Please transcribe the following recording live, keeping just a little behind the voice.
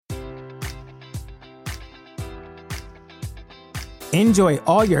Enjoy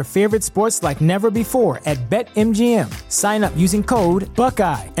all your favorite sports like never before at BetMGM. Sign up using code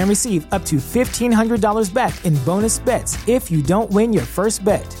Buckeye and receive up to $1,500 back in bonus bets if you don't win your first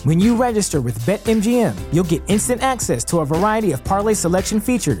bet. When you register with BetMGM, you'll get instant access to a variety of parlay selection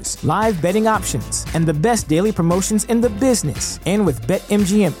features, live betting options, and the best daily promotions in the business. And with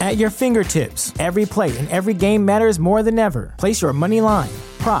BetMGM at your fingertips, every play and every game matters more than ever. Place your money line,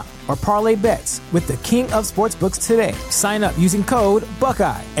 prop, or parlay bets with the king of sportsbooks today. Sign up using code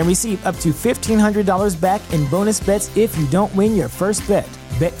Buckeye and receive up to $1,500 back in bonus bets if you don't win your first bet.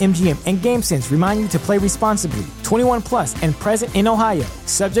 BetMGM and GameSense remind you to play responsibly. 21 plus and present in Ohio,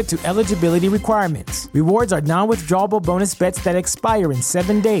 subject to eligibility requirements. Rewards are non-withdrawable bonus bets that expire in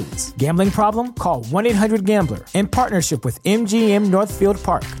 7 days. Gambling problem? Call 1-800-GAMBLER. In partnership with MGM Northfield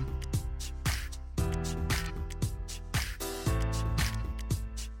Park.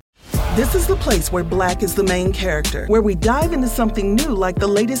 This is the place where Black is the main character, where we dive into something new like the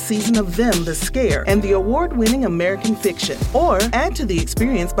latest season of Them, The Scare, and the award-winning American Fiction. Or add to the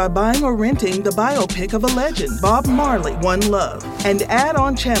experience by buying or renting the biopic of a legend, Bob Marley, One Love. And add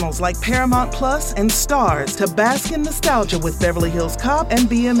on channels like Paramount Plus and Stars to bask in nostalgia with Beverly Hills Cop and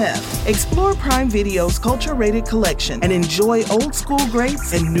BMF. Explore Prime Video's culture-rated collection and enjoy old school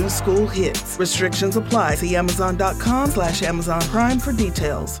greats and new school hits. Restrictions apply. See Amazon.com/Amazon Prime for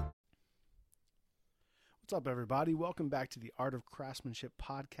details. What's up, everybody? Welcome back to the Art of Craftsmanship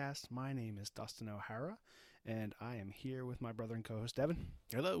podcast. My name is Dustin O'Hara, and I am here with my brother and co-host, Devin.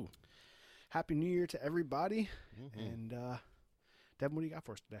 Hello. Happy New Year to everybody. Mm-hmm. And, Devin, what do you got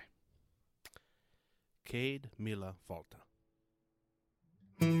for us today? Caed Mila Failte.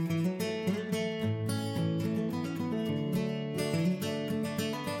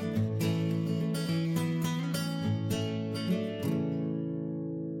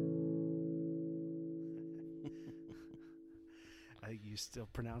 You still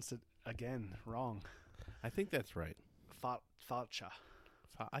pronounced it again wrong. I think that's right. Failte.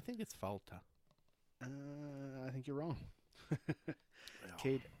 I think it's Failte. I think you're wrong.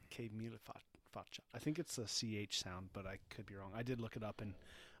 Caed Mila Failte. I think it's a CH sound, but I could be wrong. I did look it up, and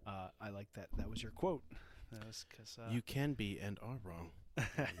I like that. That was your quote. That was 'cause, you can be and are wrong. You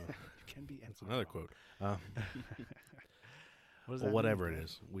can be and That's another wrong. quote. What does that whatever mean? it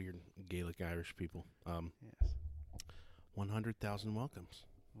is. Weird Gaelic Irish people. Yes. 100,000 welcomes.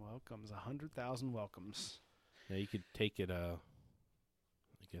 Welcomes, 100,000 welcomes. Now you could take it, I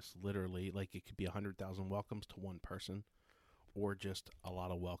guess literally, like it could be 100,000 welcomes to one person, or just a lot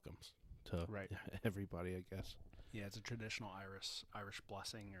of welcomes to everybody, I guess. Yeah, it's a traditional Irish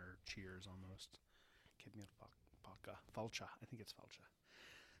blessing or cheers almost. Give me a Failte. I think it's Failte.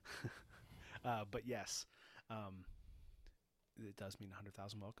 But yes, it does mean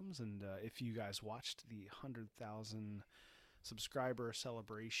 100,000 welcomes. And if you guys watched the 100,000 subscriber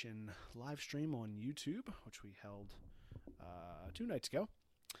celebration live stream on YouTube, which we held 2 nights ago,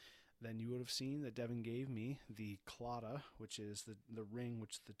 then you would have seen that Devin gave me the clada, which is the ring,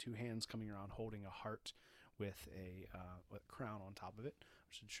 which the 2 hands coming around holding a heart with a crown on top of it,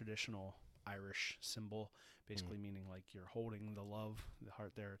 which is a traditional Irish symbol, basically meaning like you're holding the love, the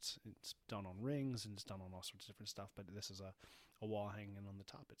heart there. It's done on rings and it's done on all sorts of different stuff, but this is a wall hanging, and on the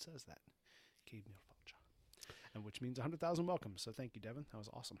top it says that. Caed Mila Failte. And which means 100,000 welcomes. So thank you, Devin. That was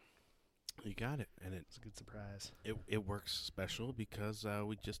awesome. You got it, and It's a good surprise. it works special because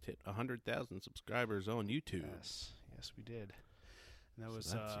we just hit 100,000 subscribers on YouTube. Yes, we did. And that was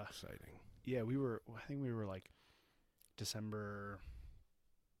that's exciting. Yeah, I think we were like December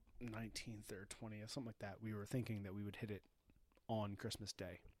 19th or 20th, something like that. We were thinking that we would hit it on Christmas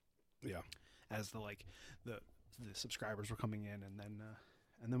Day. Yeah, as the subscribers were coming in, and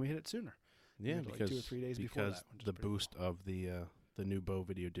then we hit it sooner. Yeah, because like 2 or 3 days before that, which is the pretty boost cool. of the new bow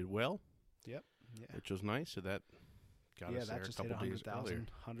video did well. Yep. Yeah. Which was nice. So that got us there that just a hit couple days earlier.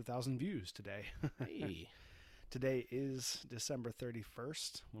 100,000 views today. Hey. Today is December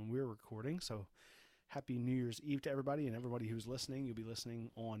 31st when we're recording. So happy New Year's Eve to everybody, and everybody who's listening. You'll be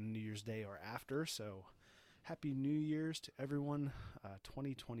listening on New Year's Day or after. So happy New Year's to everyone.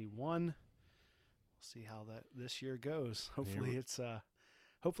 2021. We'll see how this year goes. Hopefully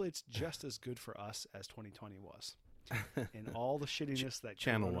it's just as good for us as 2020 was. And all the shittiness that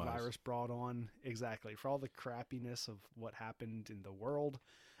coronavirus brought on. Exactly. For all the crappiness of what happened in the world,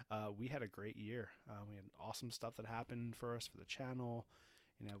 we had a great year. We had awesome stuff that happened for us for the channel.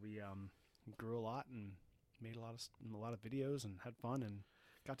 You know, we grew a lot and made a lot of videos and had fun and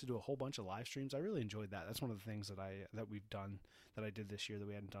got to do a whole bunch of live streams. I really enjoyed that. That's one of the things that we've done that I did this year that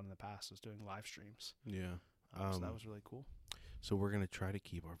we hadn't done in the past, was doing live streams. Yeah. So that was really cool. So we're going to try to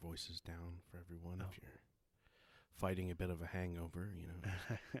keep our voices down for everyone. If you're fighting a bit of a hangover, you know.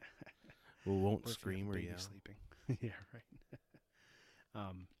 We won't scream or yell. Sleeping. Yeah, right.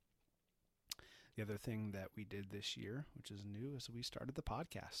 The other thing that we did this year, which is new, is we started the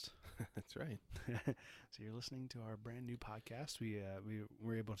podcast. That's right. So you're listening to our brand new podcast. We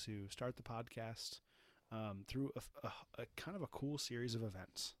were able to start the podcast through a kind of a cool series of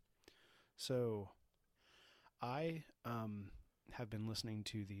events. So I have been listening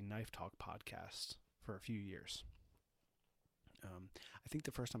to the Knife Talk podcast for a few years. I think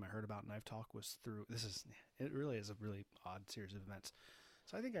the first time I heard about Knife Talk was through, it really is a really odd series of events.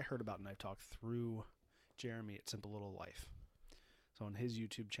 So I think I heard about Knife Talk through Jeremy at Simple Little Life. So on his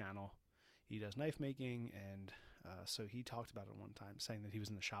YouTube channel, he does knife making, and so he talked about it one time, saying that he was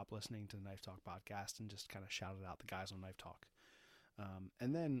in the shop listening to the Knife Talk podcast and just kind of shouted out the guys on Knife Talk.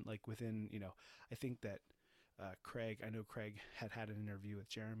 And then, like, within, I think that Craig had an interview with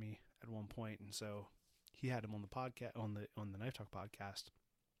Jeremy at one point, and so he had him on the podcast, on the Knife Talk podcast.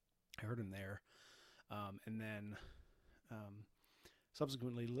 I heard him there, and then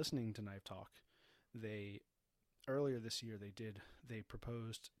subsequently listening to Knife Talk, earlier this year they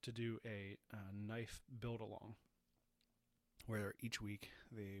proposed to do a knife build along, where each week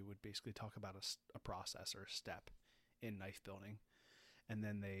they would basically talk about a process or a step in knife building, and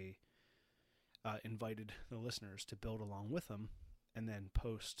then they invited the listeners to build along with them, and then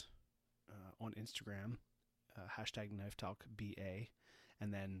post on Instagram #KnifeTalkBA,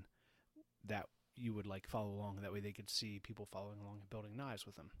 and then that you would follow along. That way they could see people following along and building knives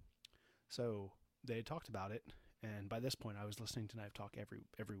with them. So they had talked about it, and by this point I was listening to Knife Talk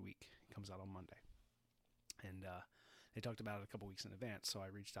every week. It comes out on Monday, and they talked about it a couple weeks in advance. So I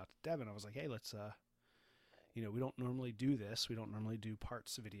reached out to Devin. I was like, hey, let's we don't normally do this. We don't normally do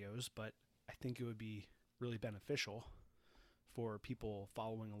parts videos, but I think it would be really beneficial for people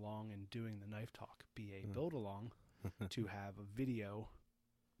following along and doing the Knife Talk BA build along to have a video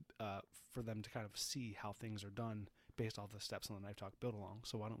for them to kind of see how things are done based off the steps on the Knife Talk build along.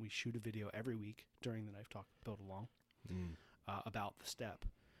 So why don't we shoot a video every week during the Knife Talk build along about the step,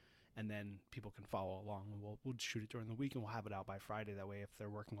 and then people can follow along, and we'll shoot it during the week, and we'll have it out by Friday. That way, if they're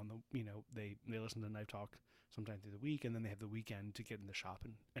working on they listen to Knife Talk sometime through the week, and then they have the weekend to get in the shop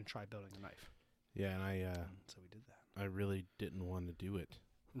and try building a knife. Yeah, and so we did that. I really didn't want to do it.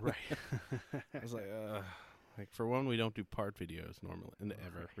 Right. I was like, for one, we don't do part videos normally, and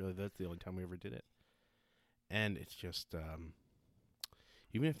ever. Really, that's the only time we ever did it. And it's just,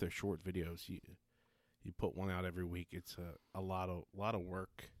 even if they're short videos, you put one out every week. It's a lot of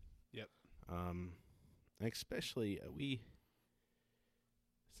work. Yep. Especially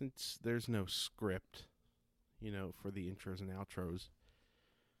since there's no script, for the intros and outros.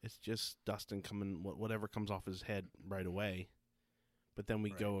 It's just Dustin coming, whatever comes off his head right away. But then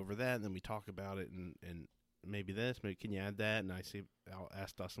we go over that, and then we talk about it, and maybe this, maybe can you add that? And I'll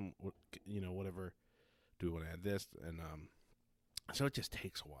ask Dustin, whatever, do we want to add this? And so it just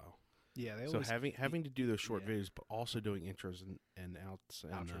takes a while. Yeah. So having to do those short videos, but also doing intros and outs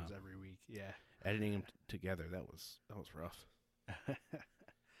and outros every week. Yeah. Editing them together, that was rough.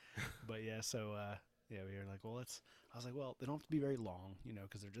 But yeah, so we were like, I was like, well, they don't have to be very long,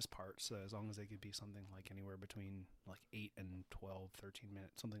 because they're just parts. So as long as they could be something like anywhere between 8 and 12, 13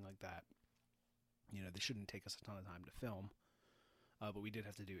 minutes, something like that. They shouldn't take us a ton of time to film. But we did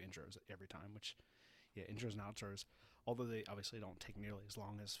have to do intros every time, which, intros and outros, although they obviously don't take nearly as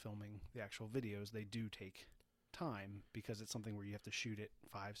long as filming the actual videos, they do take time, because it's something where you have to shoot it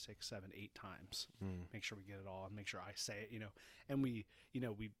 5, 6, 7, 8 times. Make sure we get it all, and make sure I say it, and we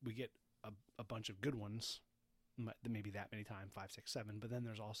get a bunch of good ones, maybe that many times, 5, 6, 7, but then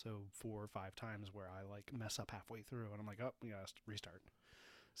there's also 4 or 5 times where I mess up halfway through, and I'm like, oh, we gotta restart.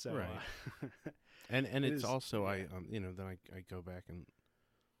 So right. and it's also then I go back and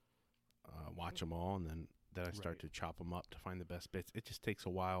watch them all, and then I start to chop them up to find the best bits. It just takes a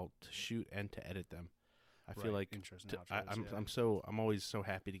while to shoot and to edit them. I feel like I'm always so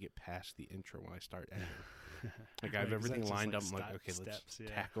happy to get past the intro when I start editing. I have everything lined up. I'm like, okay, let's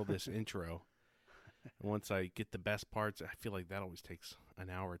tackle this intro. And once I get the best parts, I feel like that always takes an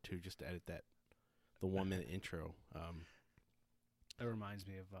hour or two just to edit the 1 minute intro. That reminds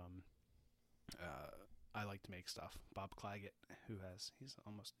me of I Like to Make Stuff. Bob Claggett, he's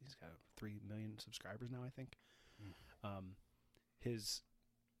got 3 million subscribers now, I think. His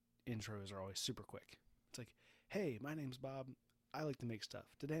intros are always super quick. It's like, hey, my name's Bob. I like to make stuff.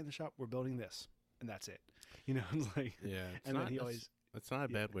 Today in the shop, we're building this, and that's it. It's like, yeah. It's not a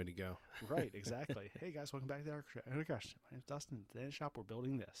bad way to go. Right, exactly. Hey guys, welcome back to our question. My name's Dustin. Today in the shop, we're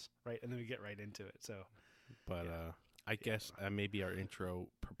building this, right? And then we get right into it. So, but I guess maybe our intro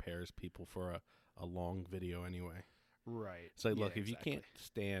prepares people for a long video anyway. Right. It's like, Yeah, look, if exactly. you can't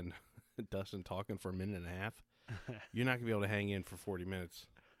stand Dustin talking for a minute and a half, you're not gonna be able to hang in for 40 minutes.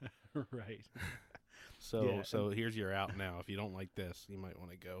 Right. So here's your out now. If you don't like this, you might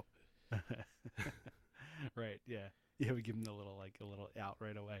want to go. Right. Yeah. Yeah. We give them a little out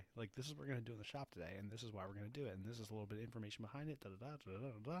right away. Like, this is what we're gonna do in the shop today, and this is why we're gonna do it, and this is a little bit of information behind it. Da da da da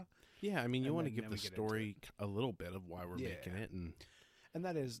da da. Yeah, I mean, you And want to then give the we get into story a little bit of why we're making it, And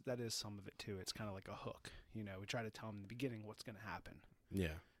that is some of it too. It's kind of like a hook. You know, we try to tell them in the beginning what's going to happen.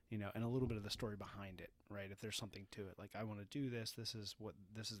 yeah, You know, and a little bit of the story behind it, right? If there's something to it, like, I want to do this. This is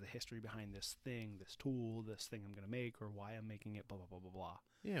the history behind this thing, this tool, this thing I'm going to make, or why I'm making it. Blah blah blah blah blah.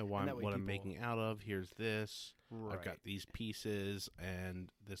 yeah. What I'm making out of. Here's this. Right. I've got these pieces, and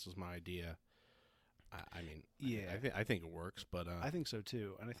this is my idea. I mean, Yeah. I think it works, but I think so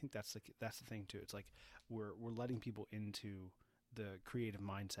too, and I think that's the thing too. It's like we're letting people into the creative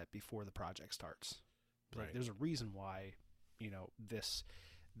mindset before the project starts. Like, Right. there's a reason why, you know, this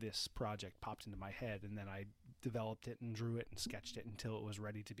project popped into my head, and then I developed it and drew it and sketched it until it was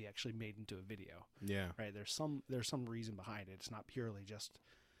ready to be actually made into a video. yeah, Right? There's some reason behind it. It's not purely just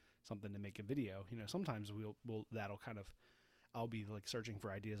something to make a video. You know, sometimes I'll be like searching for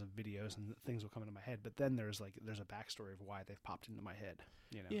ideas of videos and things will come into my head, but then there's a backstory of why they've popped into my head.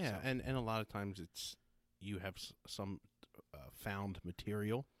 You know? yeah. So, And a lot of times you have some found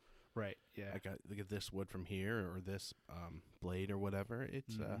material. right. Yeah. I got this wood from here, or this blade, or whatever.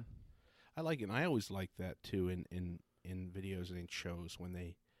 It's Mhm. I like it. And I always like that too in videos and in shows when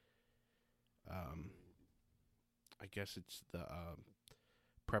they I guess it's the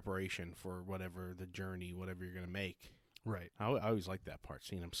preparation for whatever the journey, whatever you're gonna make. Right. I always like that part,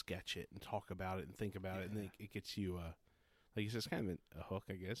 seeing them sketch it and talk about it and think about it, and then it gets you like you said, it's kind of a hook,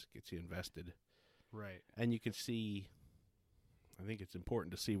 I guess. It gets you invested, Right. and you can see. I think it's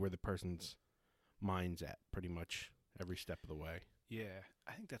important to see where the person's mind's at pretty much every step of the way. Yeah.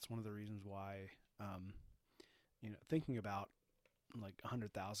 I think that's one of the reasons why, you know, thinking about like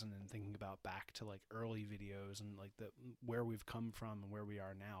 100,000 and thinking about back to like early videos and like where we've come from and where we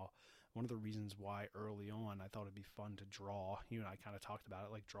are now. One of the reasons why early on I thought it'd be fun to draw, you and I kind of talked about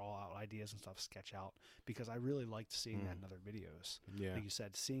it, like draw out ideas and stuff, sketch out, because I really liked seeing that in other videos. Yeah. Like you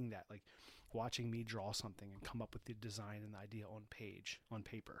said, seeing that, like watching me draw something and come up with the design and the idea on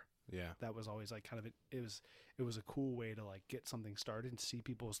paper. Yeah. That was always like kind of it was a cool way to like get something started and see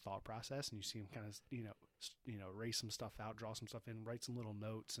people's thought process, and you see them kind of erase some stuff out, draw some stuff in, write some little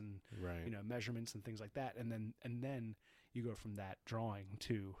notes and Right. measurements and things like that, and then you go from that drawing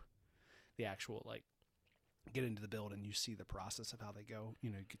to the actual, like, get into the build, and you see the process of how they go.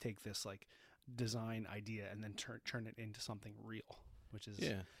 You know, you could take this like design idea and then turn it into something real, which is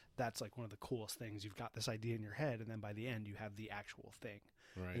that's like one of the coolest things. You've got this idea in your head, and then by the end you have the actual thing.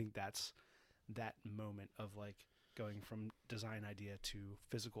 Right. I think that's that moment of like going from design idea to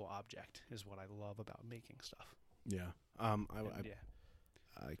physical object is what I love about making stuff. Yeah.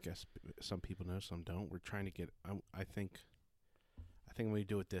 I guess some people know, some don't. We're trying to get. I think when we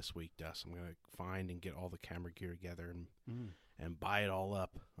do it this week, Dust, I'm gonna find and get all the camera gear together and buy it all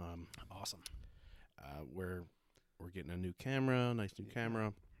up. Awesome. We're getting a new camera, nice new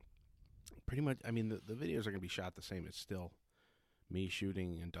camera. Pretty much. I mean, the videos are gonna be shot the same. It's still me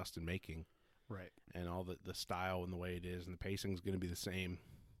shooting and Dustin making. Right. And all the style and the way it is, and the pacing is going to be the same.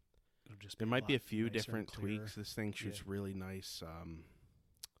 It'll just there be might be a few nicer different and clearer. tweaks. This thing shoots really nice,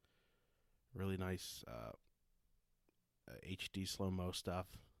 HD slow-mo stuff.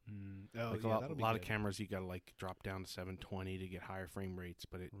 Oh, like yeah, a lot of cameras, you got to like drop down to 720 to get higher frame rates,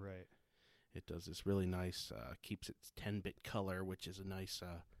 but it does this really nice, keeps its 10-bit color, which is a nice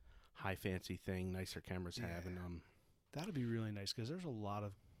high fancy thing nicer cameras have. And that'd be really nice, because there's a lot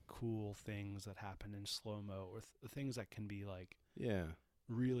of cool things that happen in slow-mo, or things that can be like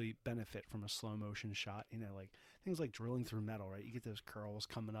really benefit from a slow motion shot. You know, like things like drilling through metal, right? You get those curls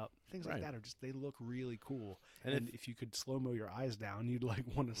coming up, things like that they look really cool. And if you could slow-mo your eyes down, you'd like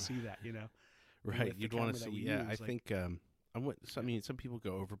want to see that, you know? Right. You'd want to see. I think some people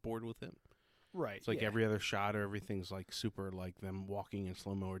go overboard with it. Right. It's like every other shot, or everything's like super, like them walking in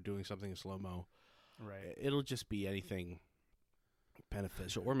slow-mo or doing something in slow-mo. Right. It'll just be anything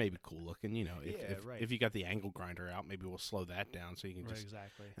beneficial or maybe cool looking, you know. If you got the angle grinder out, maybe we'll slow that down so you can just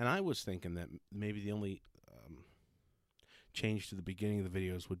exactly. And I was thinking that maybe the only change to the beginning of the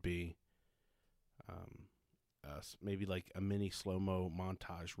videos would be maybe like a mini slow-mo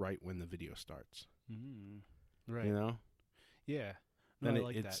montage right when the video starts. Right. You know? Yeah. Then I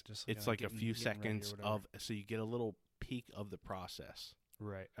like that. Just it's like a few seconds so you get a little peek of the process.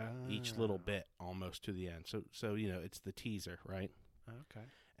 Right. Each little bit almost to the end. So you know, it's the teaser, right? Okay.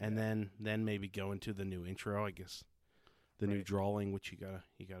 And then maybe go into the new intro, I guess. the new drawing, which you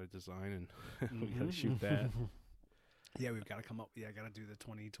gotta design, and we gotta shoot that. Yeah, we've got to come up. Yeah, got to do the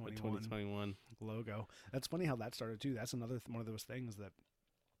 2021 logo. That's funny how that started too. That's another one of those things that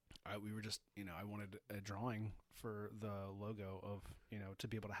we were just, I wanted a drawing for the logo of, to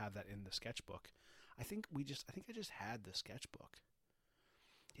be able to have that in the sketchbook. I think I just had the sketchbook.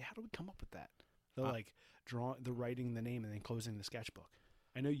 Yeah, how do we come up with that? The writing the name and then closing the sketchbook.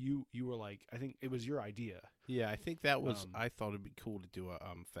 I know you were like, I think it was your idea. Yeah, I think that was. I thought it'd be cool to do a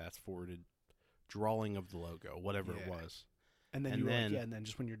fast forwarded drawing of the logo, whatever it was, and then and then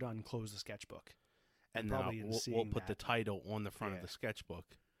just when you're done, close the sketchbook, and then we'll put the title on the front of the sketchbook.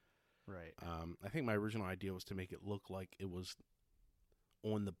 Right. I think my original idea was to make it look like it was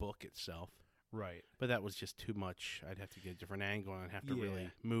on the book itself. Right. But that was just too much. I'd have to get a different angle, and I'd have to really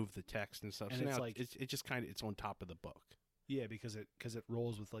move the text and stuff. And so it's now it just kind of it's on top of the book. Yeah, because it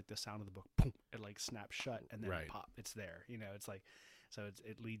rolls with like the sound of the book. Boom, it like snaps shut, and then pop. It's there. It's like. So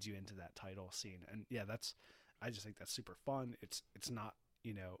it leads you into that title scene, and yeah, I just think that's super fun. It's not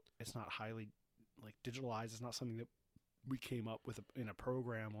it's not highly like digitalized. It's not something that we came up with in a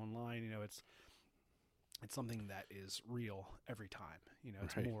program online. It's something that is real every time.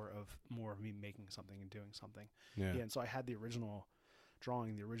 It's more of me making something and doing something. Yeah. And so I had the original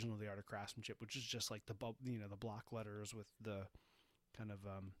drawing, the art of craftsmanship, which is just like the block letters with the kind of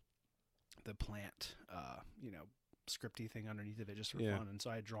the plant scripty thing underneath of it just for fun. And so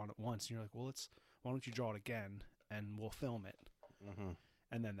I had drawn it once, and you're like, well, why don't you draw it again and we'll film it. Mm-hmm.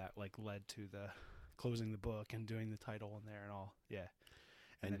 And then that like led to the closing the book and doing the title in there and all. Yeah.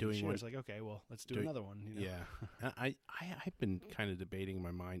 And doing one, it's like, okay, well, let's do another one. Yeah. I've been kind of debating in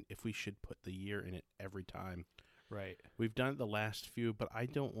my mind if we should put the year in it every time. Right. We've done it the last few, but I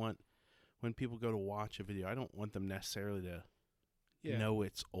don't want, when people go to watch a video, I don't want them necessarily to know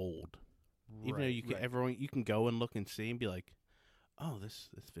it's old. Even though you can go and look and see and be like, oh, this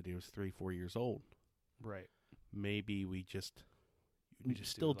video is 3-4 years old. Right. Maybe we just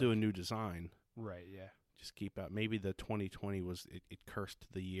still do a new design. Right. Yeah. Just keep out. Maybe the 2020 was it cursed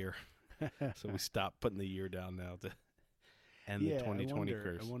the year, so we stopped putting the year down now to end the 2020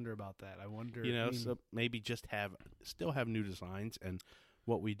 curse. I wonder about that. I wonder. So maybe just still have new designs, and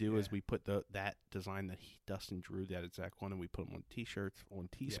what we do is we put that design that Dustin drew, that exact one, and we put them on T-shirts on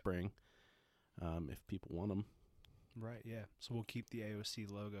Teespring. If people want them. Right, yeah. So we'll keep the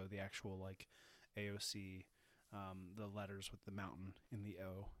AOC logo, the actual like AOC, the letters with the mountain in the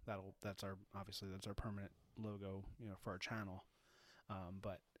O. That's our permanent logo, for our channel.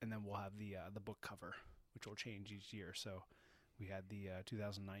 And then we'll have the book cover, which will change each year. So we had the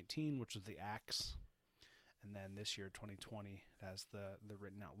 2019, which was the axe, and then this year 2020 has the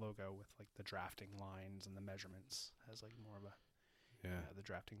written out logo with like the drafting lines and the measurements. It has like more of a the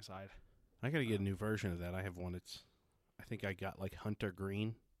drafting side. I got to get a new version of that. I have one. I think I got like Hunter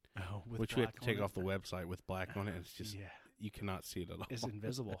Green, which we have to take off the website with black on it. It's just you cannot see it at all. It's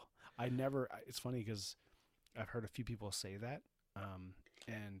invisible. It's funny because I've heard a few people say that,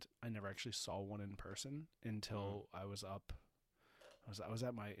 and I never actually saw one in person until I was up. I was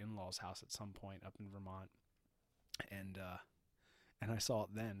at my in-laws' house at some point up in Vermont, and I saw it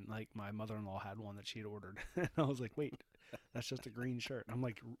then. Like my mother-in-law had one that she had ordered, and I was like, wait. That's just a green shirt. And I'm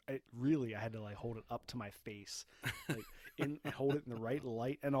like, I had to like hold it up to my face, like hold it in the right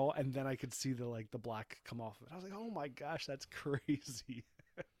light and all, and then I could see the black come off of it. I was like, oh my gosh, that's crazy.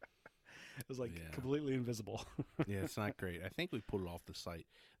 It was like completely invisible. Yeah, it's not great. I think we pulled it off the site.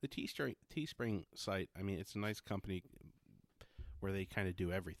 The Teespring site, I mean, it's a nice company where they kind of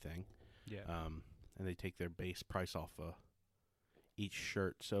do everything. Yeah. And they take their base price off each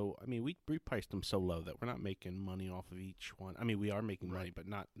shirt. So, I mean, we priced them so low that we're not making money off of each one. I mean, we are making money, but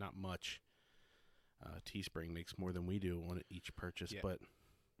not much. Teespring makes more than we do on each purchase, but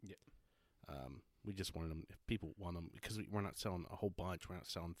we just wanted them, if people want them, because we're not selling a whole bunch. We're not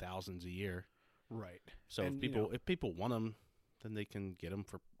selling thousands a year. Right. So if people want them, then they can get them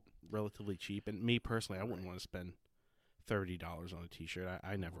for relatively cheap. And me personally, I wouldn't want to spend $30 on a T-shirt.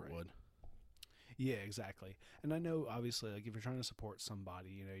 I never would. Yeah, exactly. And I know, obviously, like if you're trying to support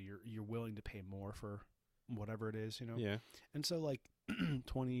somebody, you're willing to pay more for whatever it is, Yeah. And so like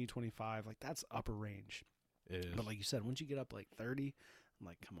 20, 25, like that's upper range. It is. But like you said, once you get up like 30, I'm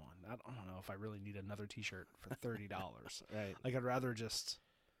like, come on, I don't know if I really need another T-shirt for $30. Right. Like I'd rather just,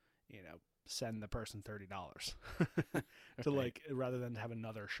 send the person $30 to like, rather than have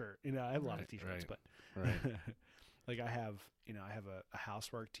another shirt. I have a lot of T-shirts, but like I have a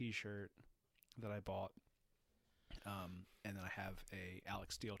housework T-shirt that I bought, And then I have a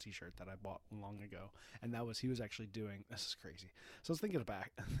Alex Steele t-shirt that I bought long ago, and he was actually doing, this is crazy. So I was thinking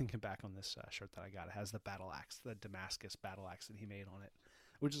back on this shirt that I got. It has the battle axe, the Damascus battle axe that he made on it,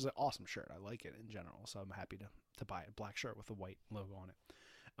 which is an awesome shirt. I like it in general, so I'm happy to buy it. Black shirt with a white logo on it.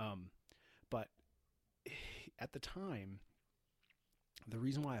 But at the time, the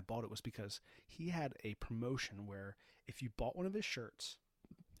reason why I bought it was because he had a promotion where if you bought one of his shirts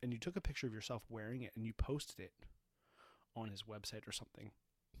and you took a picture of yourself wearing it and you posted it on his website or something,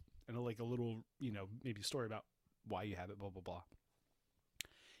 and like a little, maybe story about why you have it, blah, blah, blah.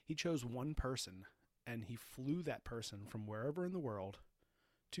 He chose one person, and he flew that person from wherever in the world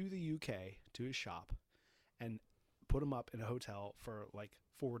to the UK, to his shop, and put him up in a hotel for like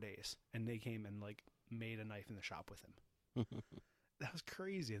 4 days. And they came and like made a knife in the shop with him. That was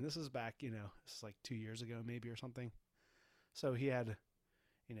crazy. And this is back, this is like 2 years ago maybe or something. So he had,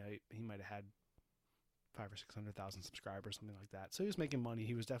 he might have had 500,000 or 600,000 subscribers, something like that. So he was making money.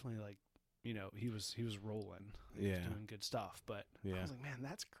 He was definitely like, he was rolling. He was doing good stuff. But I was like, man,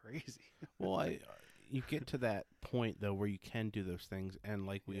 that's crazy. Well, you get to that point though where you can do those things, and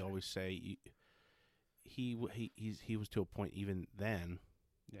like we always say, he was to a point even then,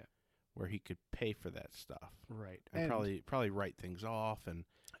 where he could pay for that stuff, right? And probably write things off, and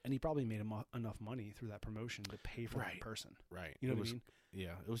he probably made enough money through that promotion to pay for that person, right? You know what I mean?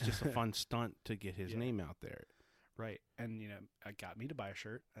 Yeah, it was just a fun stunt to get his name out there, right? And it got me to buy a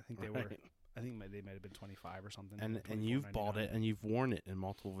shirt. I think they were. I think they might have been 25 or something. And you've bought it and you've worn it in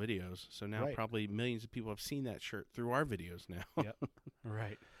multiple videos. So now probably millions of people have seen that shirt through our videos now. Yep.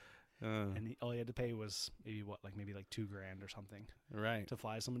 Right. And all he had to pay was maybe like $2,000 or something. Right. To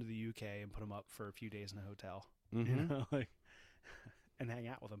fly someone to the UK and put them up for a few days in a hotel. Mm-hmm. And hang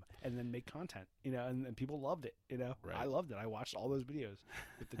out with them and then make content, and people loved it, Right. I loved it. I watched all those videos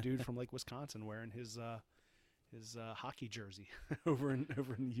with the dude from like Wisconsin wearing his hockey jersey over in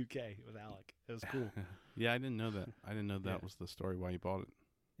the UK with Alec. It was cool. Yeah, I didn't know that. I didn't know that was the story why you bought it.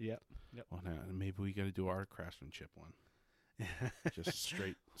 Yep. Well, now maybe we got to do our craftsmanship one. Just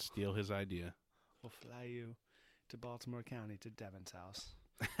straight steal his idea. We'll fly you to Baltimore County to Devin's house.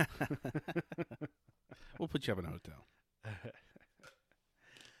 We'll put you up in a hotel.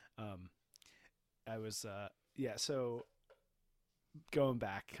 I was so going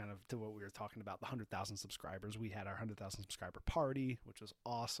back kind of to what we were talking about, the 100,000 subscribers. We had our 100,000 subscriber party, which was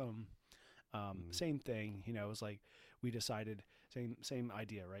awesome. Same thing, it was like we decided, same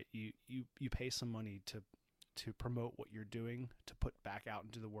idea, right? You pay some money to promote what you're doing, to put back out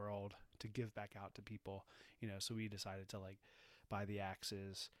into the world, to give back out to people, so we decided to like buy the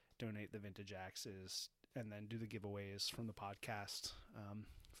axes, donate the vintage axes, and then do the giveaways from the podcast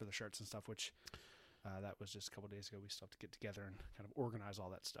for the shirts and stuff, which that was just a couple days ago. We still have to get together and kind of organize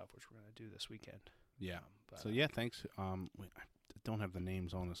all that stuff, which we're going to do this weekend. Yeah. Thanks. I don't have the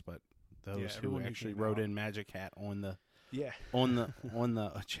names on us, but those who actually wrote in Magic Hat on the on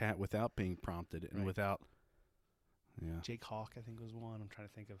the chat without being prompted and without. Yeah. Jake Hawk, I think, was one. I'm trying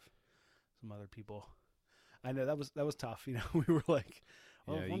to think of some other people. I know that was tough. We were like,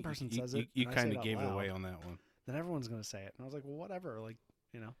 well, if one person says it, you kind of gave it away on that one. Then everyone's going to say it. And I was like, well, whatever. Like,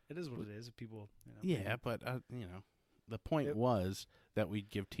 it is what it is. If people, Yeah, but, the point was that we'd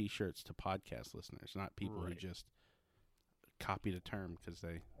give T-shirts to podcast listeners, not people who just copied a term because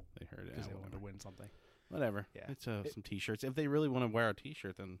they heard it. Because they wanted to win something. Whatever. Yeah. It's some T-shirts. If they really want to wear a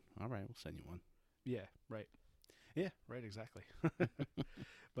T-shirt, then all right, we'll send you one. Yeah, right. Yeah, right, exactly.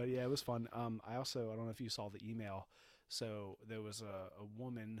 But yeah, it was fun. I don't know if you saw the email. So there was a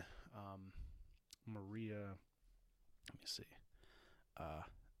woman, Maria. Let me see.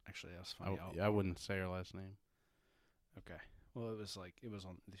 Actually, that was funny. I wouldn't say her last name. Okay. Well, it was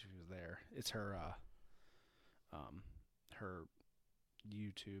on. She was there. It's her. Her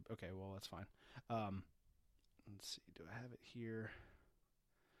YouTube. Okay. Well, that's fine. Let's see. Do I have it here?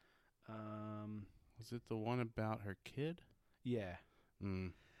 Was it the one about her kid? Yeah.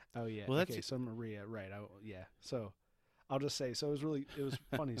 Mm. Oh yeah. Well, that's okay. So Maria, right? Yeah. So I'll just say. So it was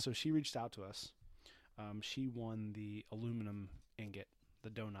funny. So she reached out to us. She won the aluminum ingot, the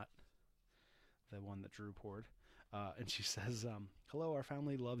donut, the one that Drew poured. And she says, hello, our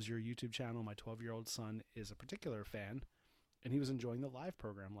family loves your YouTube channel. My 12-year-old son is a particular fan, and he was enjoying the live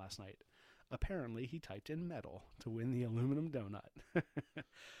program last night. Apparently, he typed in metal to win the aluminum donut.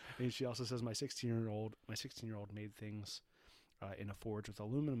 And she also says, my 16-year-old made things in a forge with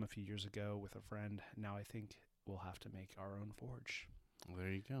aluminum a few years ago with a friend. Now I think we'll have to make our own forge. Well,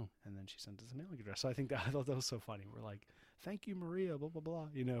 there you go. And then she sent us a mailing address. So I thought that was so funny. We're like, thank you, Maria, blah, blah, blah,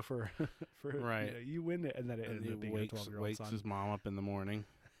 for right. You win it. And then it ended up being a 12-year-old son. Wakes his mom up in the morning.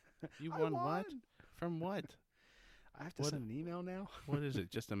 You won what? From what? I have to send an email now. What is it?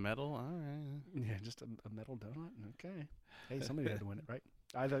 Just a medal? All right. Yeah, just a metal donut. Okay. Hey, somebody had to win it, right?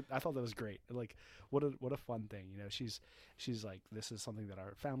 I thought that was great. Like, what a fun thing. You know, she's like, this is something that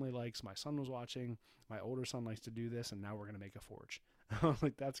our family likes. My son was watching. My older son likes to do this, and now we're gonna make a forge. I was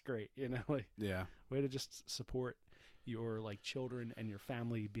like, that's great. You know, like, yeah, way to just support your like children and your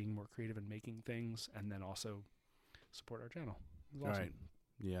family being more creative and making things, and then also support our channel. It was awesome. Right.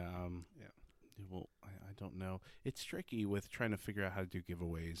 Yeah. Yeah. Well, I don't know. It's tricky with trying to figure out how to do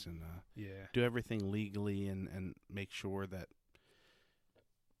giveaways and Yeah. do everything legally and make sure that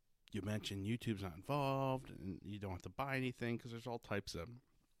you mention YouTube's not involved and you don't have to buy anything because there's all types of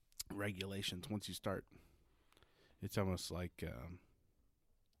regulations once you start. It's almost like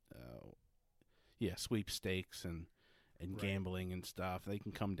sweepstakes and Right. gambling and stuff. They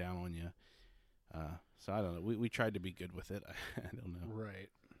can come down on you. So I don't know. We tried to be good with it. I don't know. Right.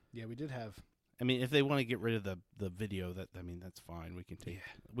 Yeah, we did have. I mean, if they want to get rid of the video, that's fine. We can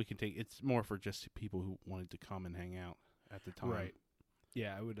take. It's more for just people who wanted to come and hang out at the time. Right.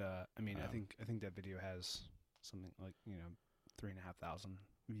 Yeah, I would. I mean, I think that video has something like 3,500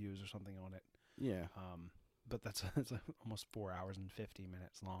 views or something on it. Yeah. But it's like almost 4 hours and 50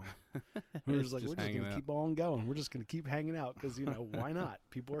 minutes long. We're just like, we're just hanging gonna out. keep on going. We're just gonna keep hanging out because why not?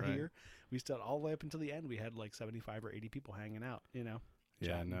 People are Right. here. We still all the way up until the end. We had like 75 or 80 people hanging out. Yeah,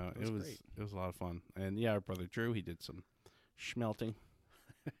 chatting. no, It was great. it was a lot of fun. And yeah, our brother Drew, he did some schmelting.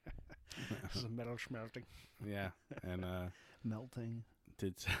 Some metal schmelting. Yeah, and Melting.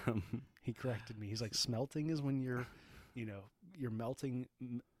 did some. He corrected me. He's like, smelting is when you're melting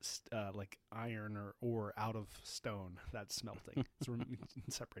like iron or ore out of stone. That's smelting.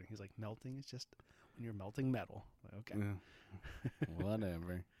 It's separating. He's like, melting is just when you're melting metal. Like, okay.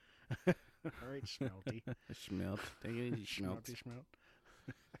 Whatever. All right, schmelty. Schmelt. Take it easy, schmelt. Schmelty schmelt.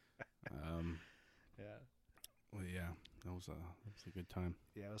 Yeah. Well, yeah, that was a good time.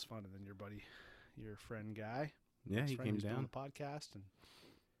 Yeah, it was fun. And then your friend Guy. Yeah, he friend came who's doing down. the podcast and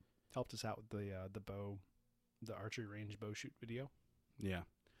helped us out with the archery range bow shoot video. Yeah.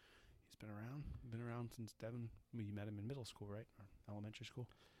 He's been around since Devin. You met him in middle school, right? Or elementary school?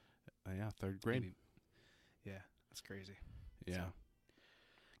 Yeah, third grade. Maybe. Yeah, that's crazy. Yeah. So,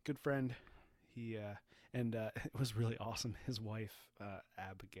 good friend. He and it was really awesome. His wife,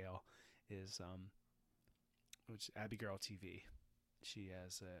 Abigail, is which Abigail TV. She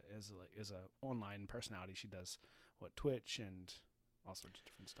is a online personality. She does Twitch and all sorts of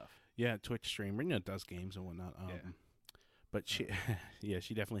different stuff. Yeah, Twitch streamer, does games and whatnot. But she,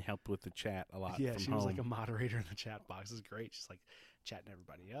 she definitely helped with the chat a lot. Yeah, from she home. was like a moderator in the chat box. It was great. She's like chatting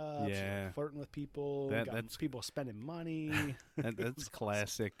everybody up. She's Yeah. like flirting with people. That's people spending money. that's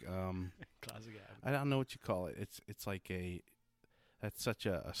classic. Classic. I don't know what you call it. It's like that's such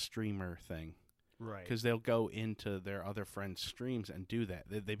a streamer thing. Right. Because they'll go into their other friends' streams and do that.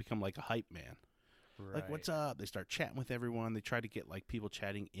 They become like a hype man. Right. Like, what's up? They start chatting with everyone. They try to get like people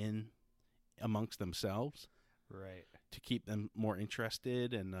chatting in amongst themselves. Right. To keep them more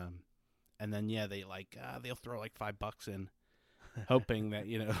interested, and then they they'll throw like $5 in, hoping that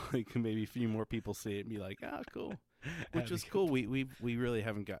like maybe a few more people see it and be like, cool, which was cool. We really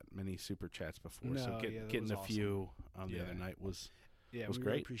haven't got many super chats before, so getting a few the other night was we great.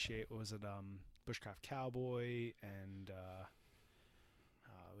 Really appreciate. What was it? Bushcraft Cowboy and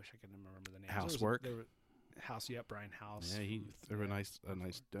I wish I could remember the name. Housework. Brian House. Yeah, he threw a nice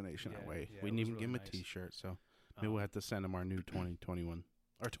donation that way. We didn't even give him a T-shirt, so maybe we'll have to send him our new 2021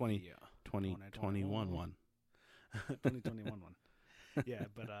 or 2021 one. 2021 one. Yeah,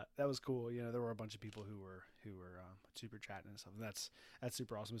 but that was cool. There were a bunch of people who were super chatting and stuff. And that's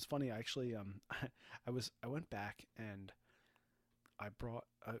super awesome. It's funny actually. I went back and I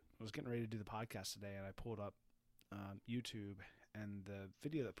was getting ready to do the podcast today, and I pulled up YouTube, and the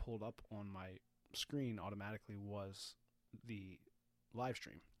video that pulled up on my screen automatically was the live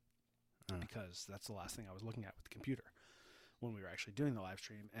stream, because that's the last thing I was looking at with the computer when we were actually doing the live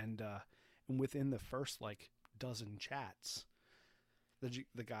stream. And within the first like dozen chats,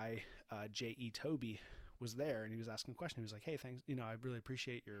 the guy J.E. Toby was there, and he was asking a question. He was like, "Hey, thanks. I really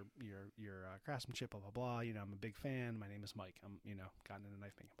appreciate your craftsmanship. Blah blah blah. I'm a big fan. My name is Mike. I'm gotten into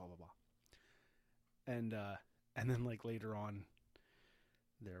knife making. Blah blah blah." And then like later on,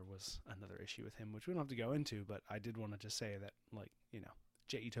 there was another issue with him, which we don't have to go into. But I did want to just say that, like,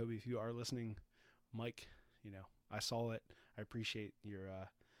 J.E. Toby, if you are listening, Mike, I saw it. I appreciate your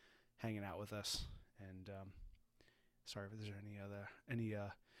hanging out with us, and sorry if there's any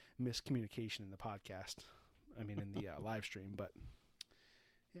miscommunication in the podcast. I mean, in the live stream, but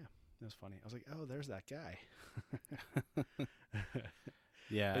yeah, it was funny. I was like, "Oh, there's that guy."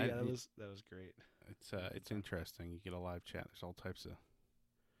 Yeah, that was great. It's interesting. You get a live chat. There's all types of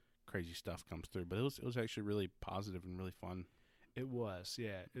crazy stuff comes through, but it was actually really positive and really fun. It was,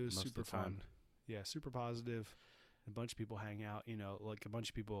 yeah. It was Most super of the time. fun. Yeah, super positive. A bunch of people hang out. Like a bunch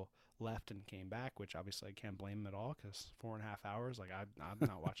of people left and came back, which obviously I can't blame them at all because 4.5 hours. Like I'm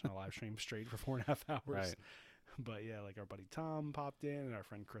not watching a live stream straight for 4.5 hours. Right. But yeah, like our buddy Tom popped in, and our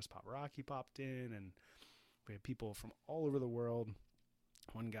friend Chris Paparaki popped in, and we had people from all over the world.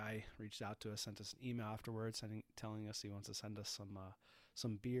 One guy reached out to us, sent us an email afterwards, telling us he wants to send us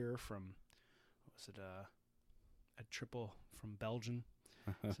some beer from, what was it, a triple from Belgium.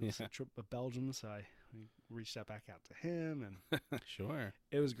 So it's a trip of Belgium, so we reached back out to him, and Sure.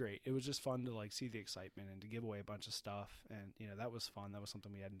 it was great. It was just fun to like see the excitement and to give away a bunch of stuff, and that was fun. That was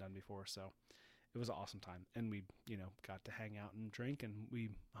something we hadn't done before, so it was an awesome time. And we got to hang out and drink, and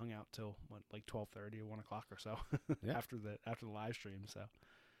we hung out till like 12:30 or 1 o'clock or so Yeah. after the live stream. So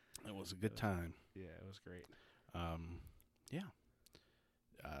It was a good time. yeah, it was great. Yeah.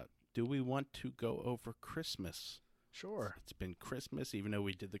 Do we want to go over Christmas? Sure. It's been Christmas, even though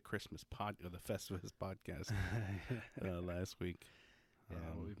we did the Christmas or the Festivus podcast last week. Yeah,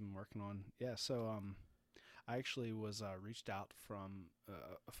 what we've been working on. Yeah, so I actually was reached out from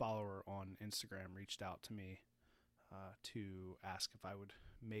a follower on Instagram reached out to me to ask if I would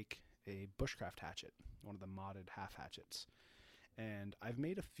make a bushcraft hatchet, one of the modded half hatchets. And I've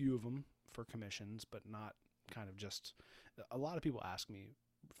made a few of them for commissions, but not kind of just. A lot of people ask me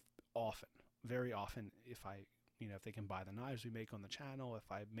very often, if they can buy the knives we make on the channel,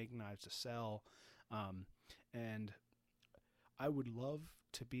 if I make knives to sell, and I would love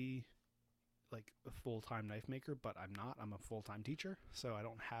to be like a full-time knife maker, but I'm not. I'm a full-time teacher, so I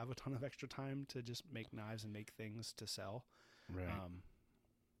don't have a ton of extra time to just make knives and make things to sell. Right.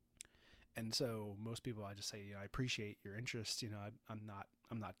 And so most people, I just say, I appreciate your interest. I'm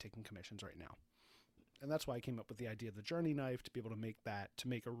not taking commissions right now. And that's why I came up with the idea of the Journey knife, to be able to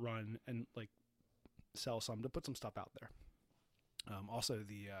make a run and like sell some, to put some stuff out there. Also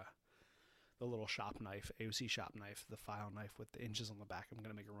the little shop knife, AOC shop knife, the file knife with the inches on the back. I'm going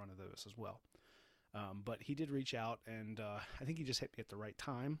to make a run of those as well. But he did reach out, and I think he just hit me at the right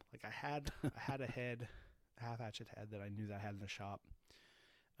time. Like I had a half hatchet head that I knew that I had in the shop.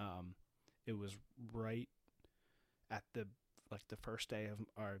 It was right at the first day of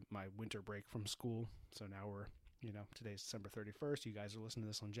my winter break from school. So now we're, today's December 31st. You guys are listening to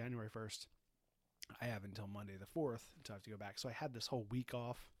this on January 1st. I have until Monday the 4th until I have to go back. So I had this whole week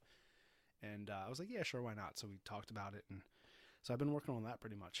off, and I was like, yeah, sure, why not? So we talked about it, and so I've been working on that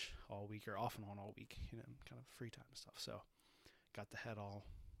pretty much all week, or off and on all week, kind of free time stuff. So got the head all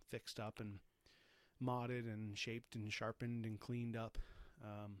fixed up and modded and shaped and sharpened and cleaned up.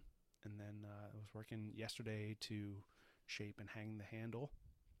 And then I was working yesterday to shape and hang the handle,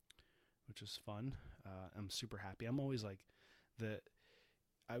 which was fun. I'm super happy. I'm always like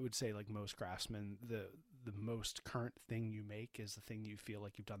I would say, like most craftsmen, the most current thing you make is the thing you feel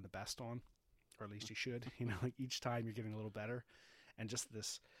like you've done the best on, or at least you should. Like each time you're getting a little better. And just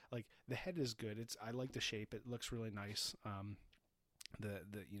this, like the head is good. I like the shape. It looks really nice. The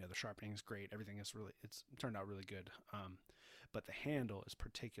sharpening is great. Everything is it's turned out really good. But the handle is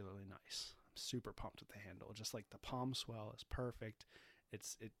particularly nice. I'm super pumped with the handle. Just like the palm swell is perfect.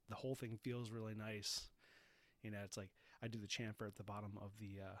 The whole thing feels really nice. It's like I do the chamfer at the bottom of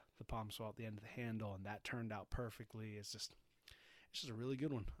the palm swell at the end of the handle, and that turned out perfectly. It's just a really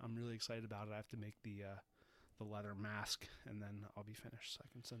good one. I'm really excited about it. I have to make the leather mask, and then I'll be finished, so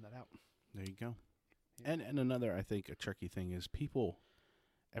I can send that out. There you go. Yeah. And another, I think, a tricky thing is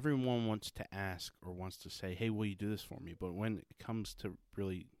everyone wants to ask or wants to say, hey, will you do this for me? But when it comes to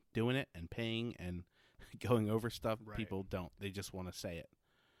really doing it and paying and going over stuff, Right. People don't. They just want to say it.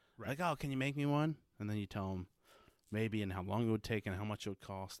 Right. Like, oh, can you make me one? And then you tell them maybe and how long it would take and how much it would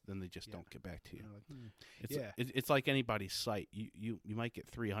cost. Then they just don't get back to you. It's like anybody's site. You might get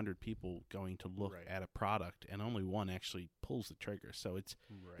 300 people going to look Right. at a product, and only one actually pulls the trigger. So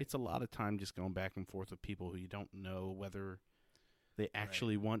it's a lot of time just going back and forth with people who you don't know whether they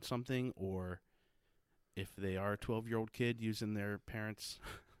actually want something, or if they are a 12-year-old kid using their parents'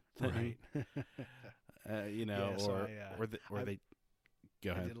 thing, Yeah, so they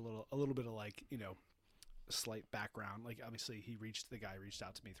go ahead. I did a little bit of like, slight background. Like obviously the guy reached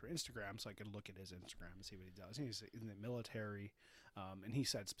out to me through Instagram, so I could look at his Instagram and see what he does. He's in the military, and he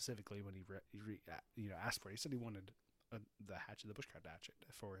said specifically when he asked for it, he said he wanted the bushcraft hatchet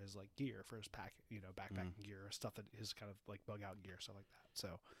for his like gear, for his backpacking gear, stuff that his kind of like bug out gear, stuff like that.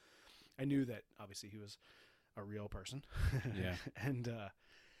 So I knew that obviously he was a real person. Yeah. and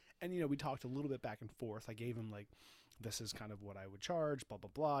we talked a little bit back and forth. I gave him like this is kind of what I would charge, blah, blah,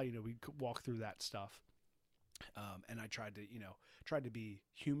 blah. We'd walk through that stuff. And I tried to be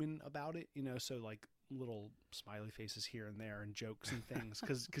human about it, so like little smiley faces here and there and jokes and things,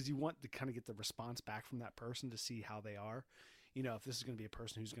 because you want to kind of get the response back from that person to see how they are. If this is going to be a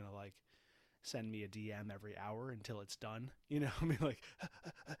person who's going to like send me a DM every hour until it's done, I mean, like,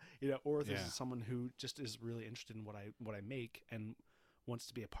 or if this is someone who just is really interested in what I make and wants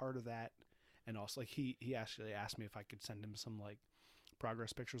to be a part of that. And also, like, he actually asked me if I could send him some like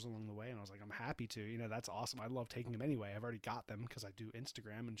progress pictures along the way, and I was like, I'm happy to. That's awesome. I love taking them anyway. I've already got them because I do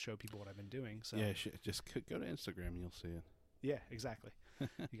Instagram and show people what I've been doing. So yeah, just go to Instagram and you'll see it. Yeah, exactly.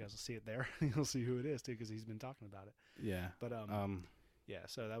 You guys will see it there. You'll see who it is too, because he's been talking about it. Yeah, but yeah.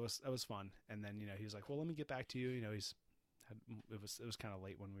 So that was fun. And then he was like, well, let me get back to you. It was kind of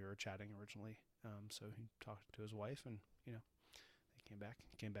late when we were chatting originally. So he talked to his wife, and they came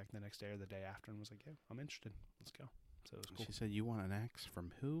back the next day or the day after, and was like, yeah, I'm interested. Let's go. So it was cool. She said, you want an axe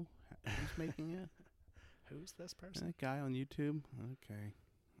from who? Who's making it? Who's this person? That guy on YouTube? Okay.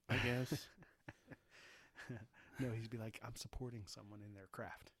 I guess. No, he'd be like, I'm supporting someone in their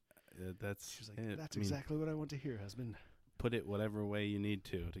craft. That's She's like, that's exactly what I want to hear, husband. Put it whatever way you need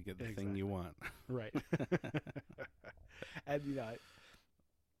to get the thing you want. Right. And,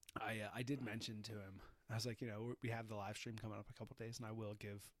 I did mention to him, I was like, we have the live stream coming up a couple of days, and we're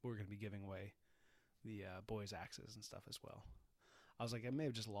going to be giving away the boys' axes and stuff as well. I was like, I may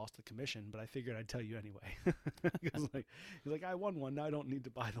have just lost the commission, but I figured I'd tell you anyway. He's like, I won one. Now I don't need to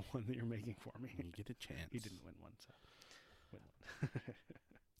buy the one that you're making for me. You get a chance. He didn't win one, so win one.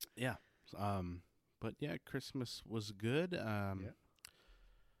 Yeah. But yeah, Christmas was good.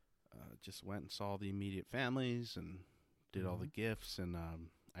 Just went and saw the immediate families and did all the gifts, and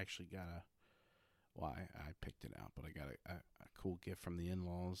actually got I picked it out, but I got a cool gift from the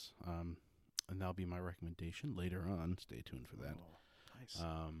in-laws. And that'll be my recommendation later on. Stay tuned for that. Oh, nice.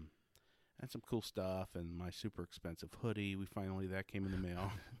 And some cool stuff, and my super expensive hoodie. That came in the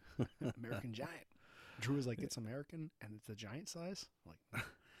mail. American Giant. Drew was like, it's American, and it's a giant size. I'm like,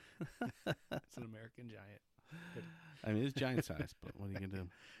 it's an American Giant hoodie. I mean, it's giant size, but what are you gonna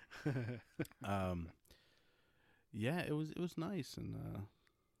do? Yeah, it was nice, and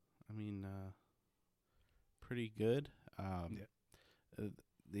pretty good.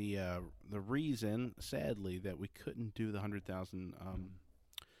 The reason, sadly, that we couldn't do the 100,000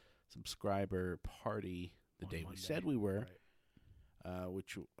 subscriber party the day we said we were,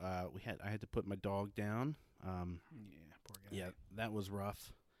 which I had to put my dog down. Yeah, poor guy. Yeah, that was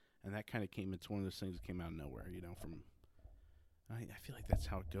rough, and that kind of came. It's one of those things that came out of nowhere. I feel like that's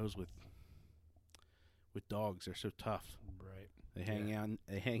how it goes with dogs. They're so tough. Right. They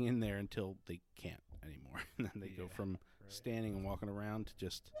hang in there until they can't anymore, and then they go from standing and walking around to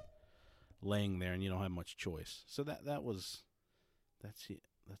just laying there, and you don't have much choice. So that's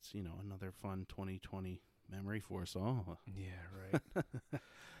another fun 2020 memory for us all. Yeah, right.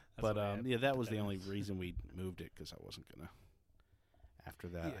 But that was the only reason we moved it, because I wasn't gonna. After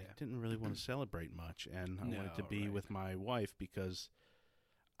that, I didn't really want to celebrate much, and I wanted to be with my wife, because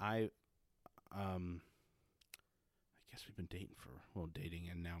I guess we've been dating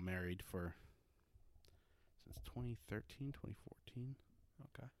and now married since 2013, 2014.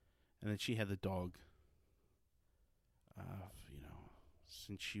 Okay. And then she had the dog,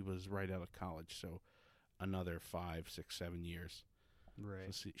 since she was right out of college. So another 5, 6, 7 years.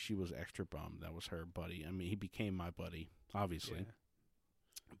 Right. So she was extra bummed. That was her buddy. I mean, he became my buddy, obviously. Yeah.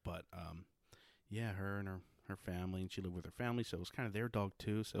 But, her and her family, and she lived with her family. So it was kind of their dog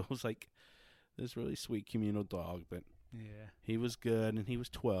too. So it was like this really sweet communal dog, but he was good, and he was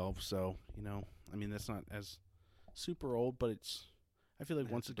 12. So, that's not as super old, but I feel like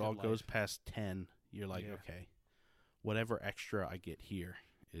once a dog goes past 10, you're like, okay, whatever extra I get here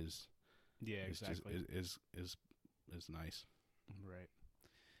is exactly. Is nice. Right.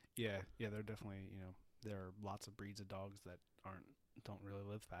 Yeah, they're definitely, there are lots of breeds of dogs that don't really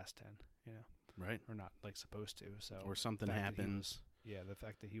live past 10, Right. Or not like supposed to. So or something happens. The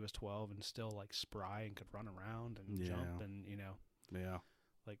fact that he was 12 and still like spry and could run around and jump and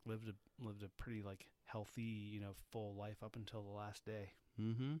like lived a pretty like healthy full life up until the last day.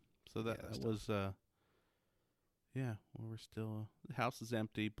 Mm-hmm. So that was we're still the house is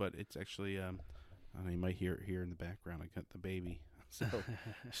empty, but it's actually I don't know, you might hear it here in the background. I got the baby, so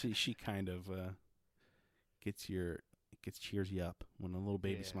she kind of cheers you up when a little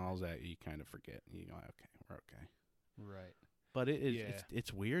baby smiles at you. You kind of forget. You go, okay, we're okay. Right. But it is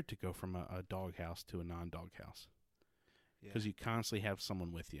it's weird to go from a dog house to a non-dog house, because you constantly have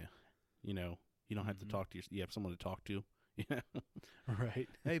someone with you. You don't have to talk to you have someone to talk to. Right.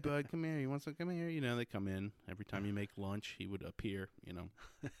 Hey, bud, come here. You want some? Come here. They come in every time you make lunch. He would appear.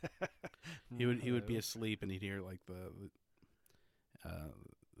 He would be asleep, and he'd hear like the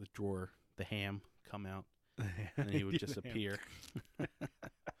drawer, the ham, come out, and he would disappear.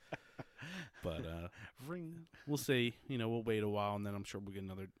 But Ring. we'll see. We'll wait a while, and then I'm sure we'll get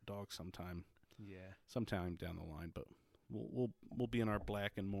another dog sometime down the line. But we'll be in our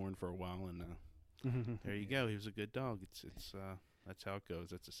black and mourn for a while, and there you go. He was a good dog. It's that's how it goes.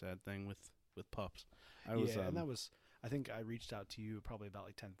 That's a sad thing with pups. And that was. I think I reached out to you probably about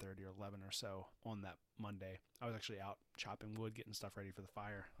like 10:30 or 11 or so on that Monday. I was actually out chopping wood, getting stuff ready for the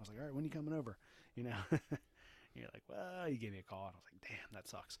fire. I was like, all right, when are you coming over? You're like, well, you gave me a call. And I was like, damn, that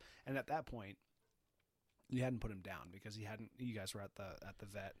sucks. And at that point, you hadn't put him down because you guys were at the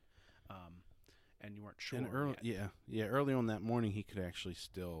vet, and you weren't sure. And early on that morning, he could actually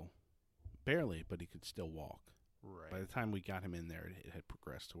still, barely, but he could still walk. Right. By the time we got him in there, it had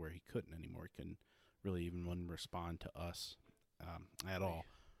progressed to where he couldn't anymore. He couldn't really even respond to us at all.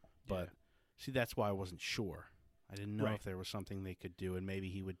 But see, that's why I wasn't sure. I didn't know if there was something they could do, and maybe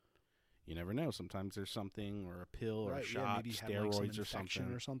he would. You never know. Sometimes there's something, or a pill, or a shot, maybe steroids, had,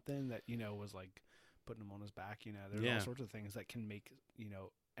 like, or something that was like putting him on his back. There's all sorts of things that can make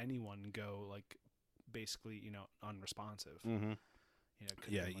anyone go like basically unresponsive. Mm-hmm.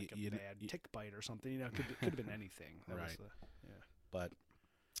 Could have been like a bad tick bite or something. Could have been anything. Right. But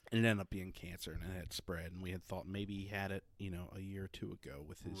it ended up being cancer, and it had spread, and we had thought maybe he had it, a year or two ago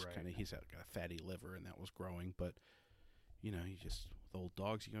with his he's got a fatty liver, and that was growing. But you just with old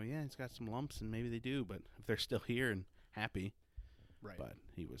dogs, you go, yeah, he's got some lumps, and maybe they do, but if they're still here and happy, right. But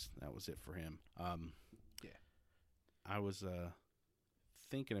that was it for him. I was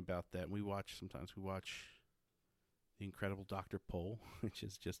thinking about that. Sometimes we watch The Incredible Dr. Pol, which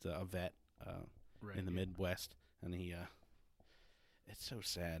is just a vet in the Midwest, and he. It's so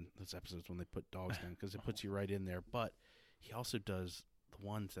sad, those episodes when they put dogs down, because it puts you right in there. But he also does the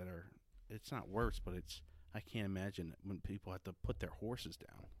ones that are, it's not worse, but I can't imagine when people have to put their horses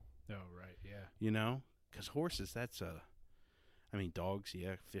down. Oh, right, yeah. Because horses, dogs,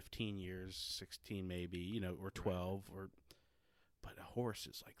 15 years, 16 maybe, or 12, but a horse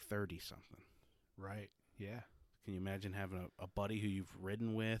is like 30-something. Right, yeah. Can you imagine having a buddy who you've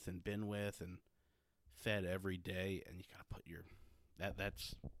ridden with and been with and fed every day, and you got to put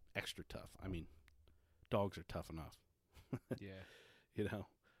that's extra tough. Dogs are tough enough. Yeah. Man.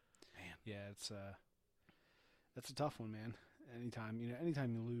 Yeah, that's a tough one, man. Anytime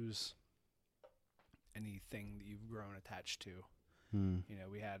you lose anything that you've grown attached to.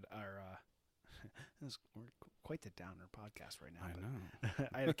 We had our we're quite the downer podcast right now. I know.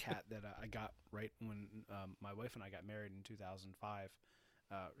 I had a cat that I got right when my wife and I got married in 2005.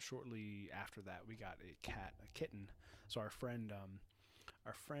 Shortly after that, we got a kitten. So our friend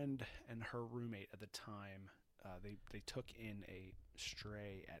and her roommate at the time, they took in a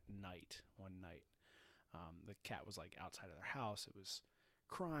stray at night one night. The cat was like outside of their house. It was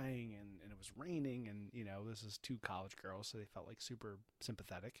crying and it was raining, and this is two college girls, so they felt like super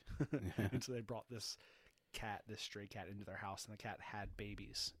sympathetic. And so they brought this stray cat into their house, and the cat had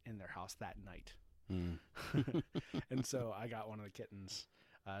babies in their house that night. And so I got one of the kittens,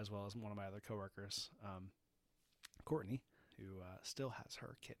 as well as one of my other coworkers, Courtney, who still has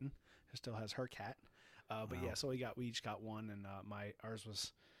her kitten, who still has her cat. But yeah, so we each got one, and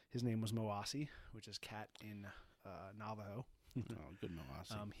his name was Moasi, which is cat in Navajo. Oh, good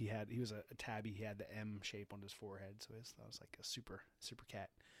Moasi. He was a tabby. He had the M shape on his forehead, so that was like a super cat,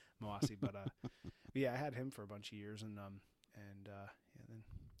 Moasi. But yeah, I had him for a bunch of years, and then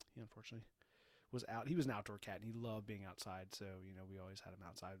he unfortunately was out. He was an outdoor cat, and he loved being outside. So we always had him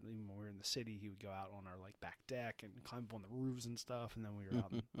outside. Even when we were in the city, he would go out on our like back deck and climb up on the roofs and stuff. And then we were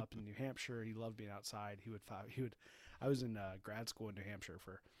out up in New Hampshire. He loved being outside. He would. I was in grad school in New Hampshire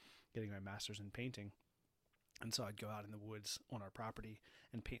for getting my master's in painting. And so I'd go out in the woods on our property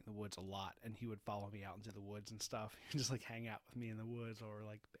and paint in the woods a lot. And he would follow me out into the woods and stuff. He'd just like hang out with me in the woods, or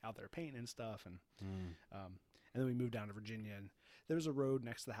like out there painting and stuff. And then we moved down to Virginia, and there was a road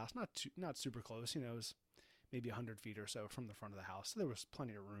next to the house, not super close. It was maybe 100 feet or so from the front of the house. So there was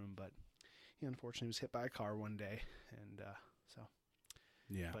plenty of room, but he unfortunately was hit by a car one day. And so,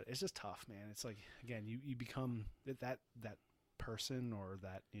 yeah. But it's just tough, man. It's like, again, you become that person, or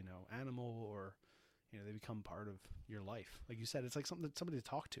that, animal, or, they become part of your life. Like you said, it's like somebody to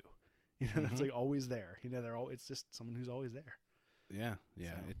talk to. It's like always there. It's just someone who's always there. Yeah,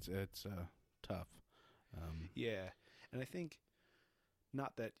 yeah. So. It's tough. Yeah, and I think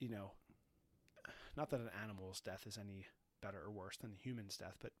not that an animal's death is any better or worse than a human's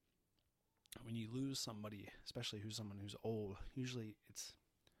death, but when you lose somebody, especially someone who's old, usually it's,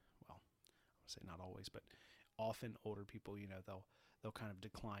 well, I would say not always, but often older people, they'll kind of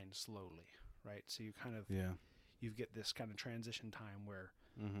decline slowly, right? So you kind of, you get this kind of transition time where,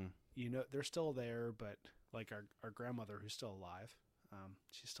 they're still there, but like our grandmother who's still alive,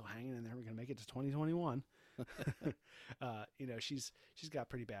 she's still hanging in there. We're going to make it to 2021. She's got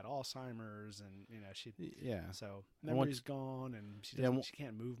pretty bad Alzheimer's, and so memory's gone, and she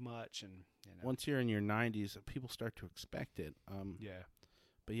can't move much, and once you're in your 90s, people start to expect it.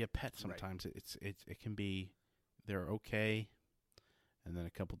 But pets sometimes it can be, they're okay, and then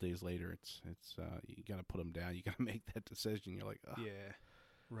a couple days later, it's you got to put them down. You got to make that decision. You're like, oh. Yeah,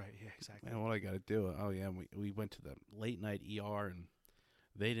 right, yeah, exactly. Man, what I got to do? Oh yeah, we went to the late night ER and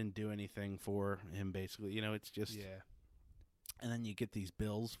they didn't do anything for him, basically. It's just... Yeah. And then you get these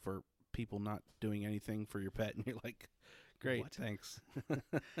bills for people not doing anything for your pet, and you're like, great, thanks.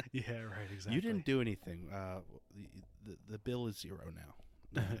 Yeah, right, exactly. You didn't do anything. The bill is zero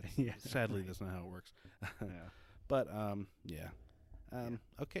now. Sadly, that's not how it works. But,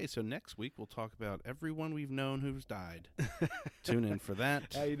 okay, so next week we'll talk about everyone we've known who's died. Tune in for that.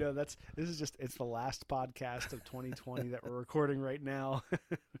 It's the last podcast of 2020 that we're recording right now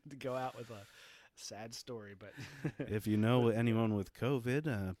to go out with a sad story. But if you know anyone with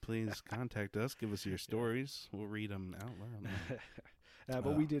COVID, please contact us. Give us your stories. We'll read them out loud.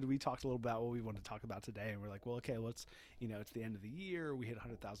 But we talked a little about what we wanted to talk about today, and we're like, well, okay, let's, it's the end of the year. We hit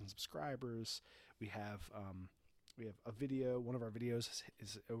 100,000 subscribers. We have a video. One of our videos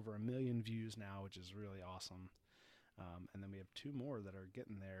is over 1 million views now, which is really awesome. And then we have 2 more that are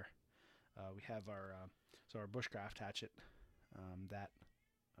getting there. We have our bushcraft hatchet.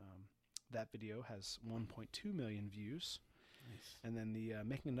 That video has 1.2 million views. Nice. And then the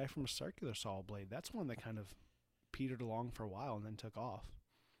making a knife from a circular saw blade. That's one that kind of petered along for a while and then took off.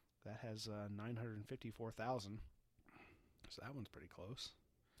 That has 954,000. So that one's pretty close.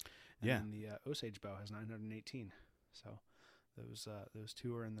 And the Osage bow has 918. So those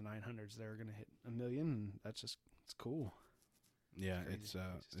 2 are in the 900s. They're going to hit 1 million, and it's cool. Yeah, it's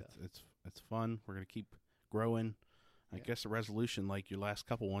fun. We're going to keep growing. I guess the resolution, like your last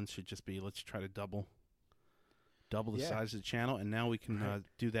couple ones, should just be, let's try to double the size of the channel, and now we can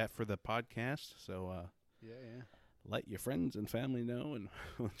do that for the podcast. So let your friends and family know, and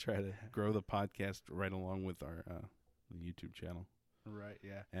we'll try to grow the podcast right along with our YouTube channel. Right,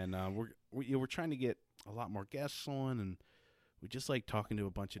 yeah. And we're trying to get a lot more guests on, and we just like talking to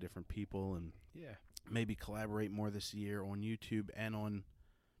a bunch of different people, and maybe collaborate more this year on YouTube and on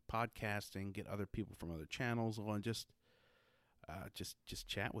podcasting, get other people from other channels on, just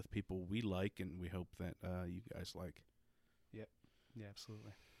chat with people we like, and we hope that you guys like. Yep. Yeah,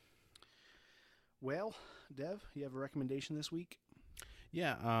 absolutely. Well, Dev, you have a recommendation this week?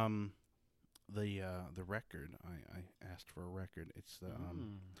 Yeah, the record. I asked for a record. It's the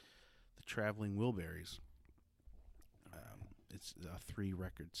Traveling Wilburys. It's a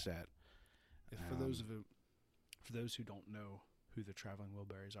 3-record set. For those who don't know who the Traveling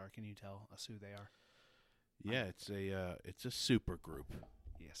Wilburys are, can you tell us who they are? Yeah, it's a super group.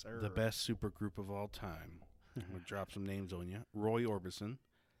 Yes, sir. The best super group of all time. I'm gonna drop some names on you: Roy Orbison,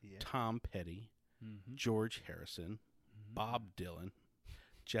 Tom Petty, George Harrison, Bob Dylan,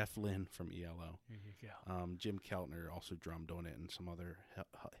 Jeff Lynne from ELO. There you go. Jim Keltner also drummed on it, and some other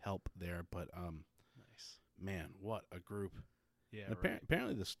help there. But nice. Man, what a group! Yeah.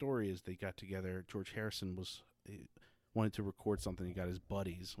 Apparently, the story is they got together. George Harrison wanted to record something. He got his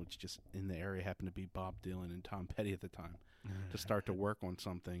buddies, which just in the area happened to be Bob Dylan and Tom Petty at the time, to start to work on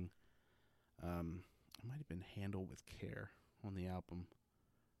something. It might have been Handle with Care on the album,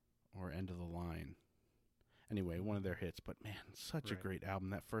 or End of the Line. Anyway, one of their hits. But man, such a great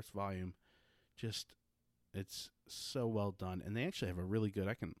album. That first volume, it's so well done. And they actually have a really good,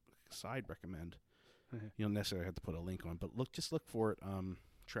 I can side recommend. You don't necessarily have to put a link on, but just look for it.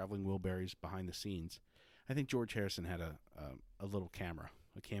 Traveling Wilburys behind the scenes. I think George Harrison had a little camera,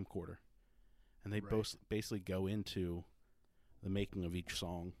 a camcorder, and they both basically go into the making of each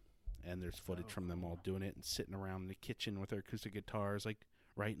song, and there's footage from them all doing it and sitting around in the kitchen with their acoustic guitars, like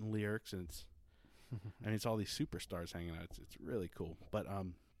writing lyrics, and it's all these superstars hanging out. It's really cool, but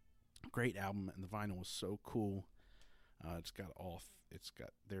great album, and the vinyl was so cool. It's got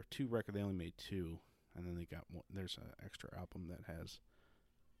their 2 records. They only made 2, and then they got one. There's an extra album that has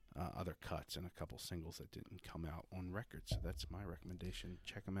other cuts and a couple singles that didn't come out on records. So that's my recommendation.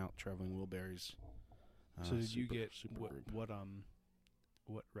 Check them out, Traveling Wilburys. So did you get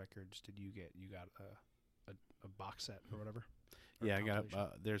what records did you get? You got a box set or whatever? Yeah, I got.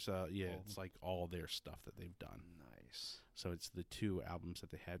 It's like all their stuff that they've done. Nice. So it's the 2 albums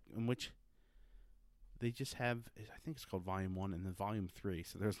that they had, in which they just have, I think it's called Volume 1 and then Volume 3,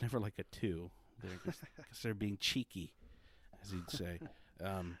 so there's never like a 2. Because they're being cheeky, as you'd say.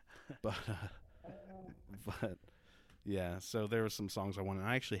 But yeah, so there were some songs I wanted.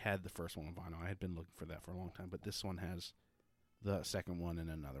 I actually had the first one on vinyl. I had been looking for that for a long time, but this one has the second one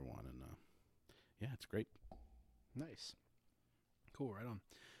and another one, and yeah, it's great. Nice. Cool, right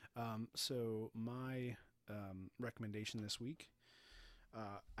on. So my recommendation this week,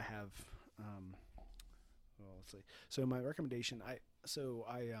 I have, well, let's see. So my recommendation, I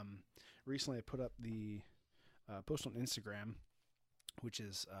recently put up the post on Instagram, which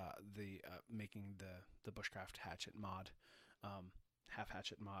is the making the bushcraft hatchet mod, half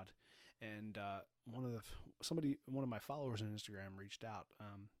hatchet mod, and one of my followers on Instagram reached out,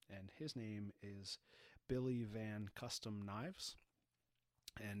 and his name is Billy Van Custom Knives,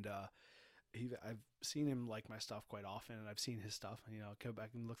 and I've seen him like my stuff quite often, and I've seen his stuff, and go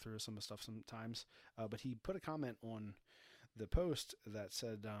back and look through some of the stuff sometimes, but he put a comment on the post that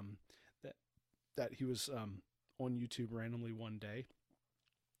said that he was on YouTube randomly one day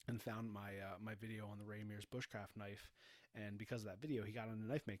and found my video on the Ray Mears bushcraft knife, and because of that video he got into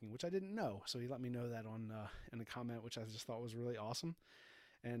knife making, which I didn't know, so he let me know that on in a comment, which I just thought was really awesome,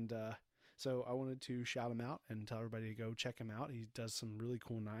 and so I wanted to shout him out and tell everybody to go check him out. He does some really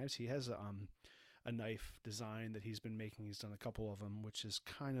cool knives. He has a knife design that he's been making. He's done a couple of them, which is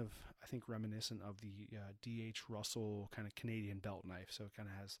kind of, I think, reminiscent of the D.H. Russell kind of Canadian belt knife. So it kind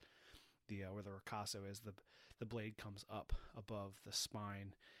of has the where the ricasso is, the blade comes up above the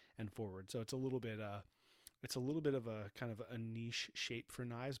spine and forward. So it's a little bit of a kind of a niche shape for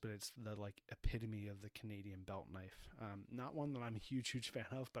knives, but it's the like epitome of the Canadian belt knife. Not one that I'm a huge fan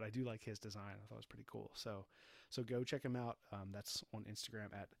of, but I do like his design. I thought it was pretty cool. So go check him out. That's on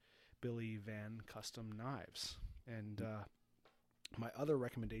Instagram at Billy Van Custom Knives. And my other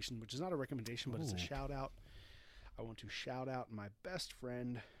recommendation, which is not a recommendation, but it's a shout out. I want to shout out my best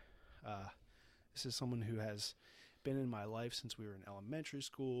friend. This is someone who has been in my life since we were in elementary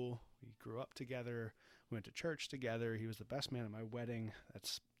school. We grew up together. We went to church together. He was the best man at my wedding.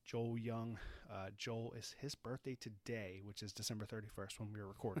 That's Joel Young. Joel is his birthday today, which is December 31st when we were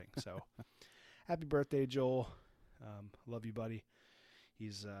recording. So happy birthday, Joel. Love you, buddy.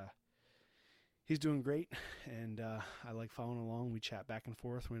 He's doing great, and I like following along. We chat back and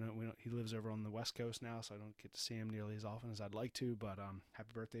forth. We don't. He lives over on the West Coast now, so I don't get to see him nearly as often as I'd like to. But happy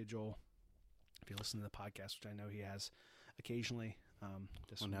birthday, Joel! If you listen to the podcast, which I know he has occasionally,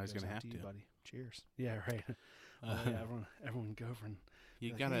 well, now he's gonna have to, buddy. Cheers. Yeah, right. Well, yeah, everyone go over and you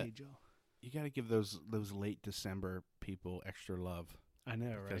like, gotta hey, Joel. You gotta give those late December people extra love. I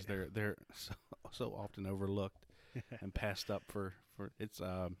know, because right? they're so often overlooked and passed up for it's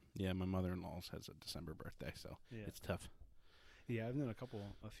my mother-in-law's has a December birthday, so it's tough. Yeah, I've known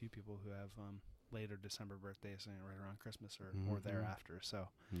a few people who have later December birthdays, right around Christmas or thereafter. So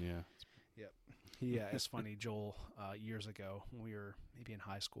yeah. Yep. Yeah, it's funny, Joel, years ago when we were maybe in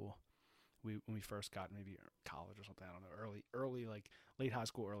high school, when we first got maybe college or something, I don't know, early like late high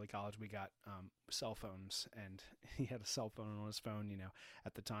school, early college, we got cell phones, and he had a cell phone on his phone,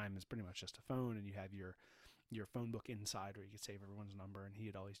 at the time it's pretty much just a phone, and you have your phone book inside where you could save everyone's number, and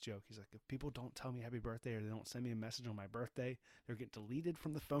he'd always joke, he's like, if people don't tell me happy birthday or they don't send me a message on my birthday, they're getting deleted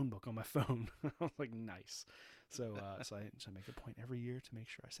from the phone book on my phone. I was like, nice. So I make a point every year to make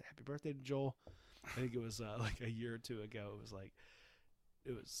sure I say happy birthday to Joel. I think it was like a year or two ago.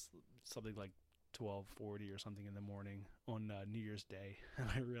 It was something like 12:40 or something in the morning on New Year's Day, and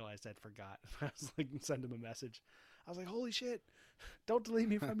I realized I'd forgot. I was like, send him a message. I was like, holy shit, don't delete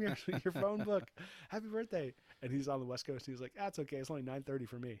me from your phone book. Happy birthday. And he's on the West Coast. He was like, that's okay. It's only 9:30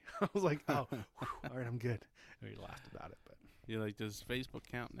 for me. I was like, oh, all right, I'm good. And we laughed about it. But you're like, does Facebook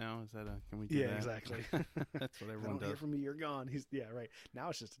count now? Is that can we do that? Yeah, exactly. That's what everyone does. Hear from me, you're gone. Right. Now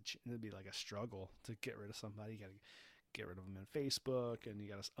it's just it'd be like a struggle to get rid of somebody. You got to get rid of them in Facebook, and you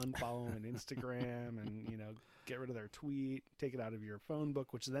got to unfollow them in Instagram, and get rid of their tweet, take it out of your phone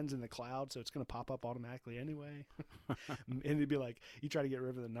book, which then's in the cloud, so it's going to pop up automatically anyway. And it'd be like you try to get rid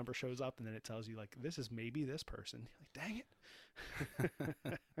of it, the number shows up, and then it tells you like, this is maybe this person. You're like, dang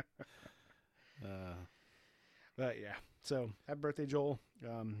it. But yeah, so happy birthday, Joel,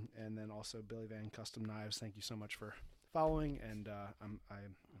 and then also Billy Van Custom Knives. Thank you so much for following, and I'm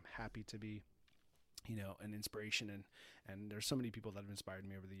happy to be an inspiration, and there's so many people that have inspired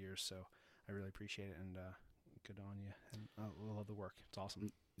me over the years, so I really appreciate it, and good on you, and I love the work. It's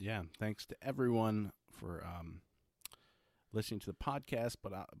awesome. Yeah, thanks to everyone for listening to the podcast,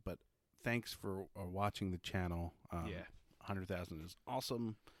 but thanks for watching the channel. 100,000 is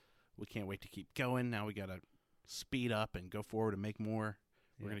awesome. We can't wait to keep going. Now we got to speed up and go forward and make more.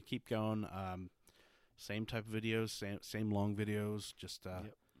 We're going to keep going. same type of videos, same long videos, just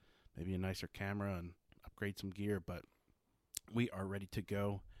maybe a nicer camera and upgrade some gear. But we are ready to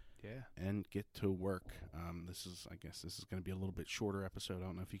go. Yeah. And get to work. I guess this is going to be a little bit shorter episode. I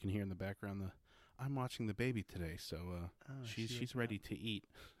don't know if you can hear in the background I'm watching the baby today, so she's ready to eat.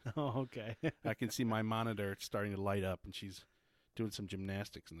 Oh, okay. I can see my monitor starting to light up, and she's doing some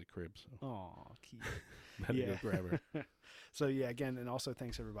gymnastics in the crib. So. Oh, cute. Better go grab her. So yeah, again, and also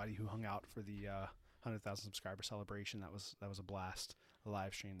thanks everybody who hung out for the 100,000 subscriber celebration. That was a blast. A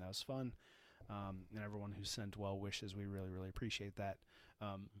live stream that was fun, and everyone who sent well wishes. We really, really appreciate that.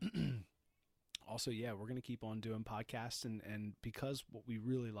 Also, yeah, we're going to keep on doing podcasts, and because what we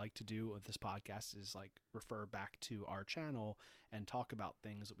really like to do with this podcast is like refer back to our channel and talk about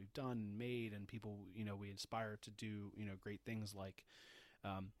things that we've done and made, and people, we inspire to do, great things. Like,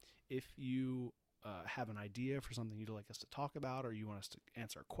 if you have an idea for something you'd like us to talk about, or you want us to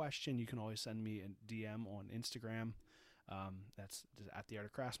answer a question, you can always send me a DM on Instagram. That's at The Art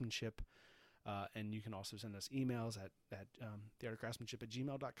of Craftsmanship. And you can also send us emails at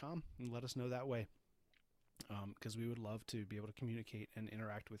theartofcraftsmanship@gmail.com and let us know that way. Because we would love to be able to communicate and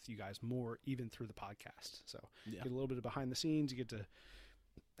interact with you guys more, even through the podcast. So get a little bit of behind the scenes. You get to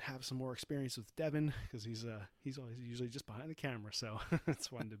have some more experience with Devin, because he's always usually just behind the camera. So it's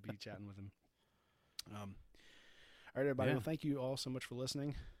fun to be chatting with him. All right, everybody. Yeah. Well, thank you all so much for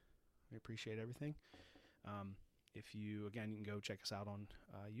listening. We appreciate everything. If you can go check us out on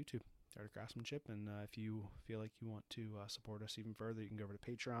YouTube. Art of Craftsmanship, and if you feel like you want to support us even further, you can go over to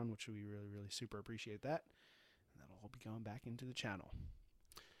Patreon, which we really, really super appreciate that, and that'll all be going back into the channel.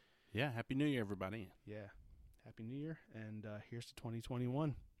 Yeah, Happy New Year, everybody. Yeah, Happy New Year, and here's to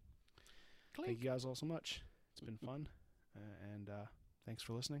 2021. Clink. Thank you guys all so much. It's been fun, and thanks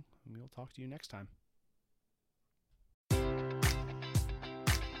for listening, and we'll talk to you next time.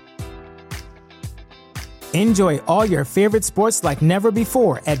 Enjoy all your favorite sports like never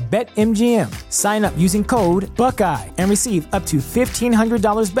before at BetMGM. Sign up using code Buckeye and receive up to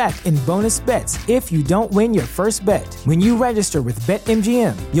 $1,500 back in bonus bets if you don't win your first bet. When you register with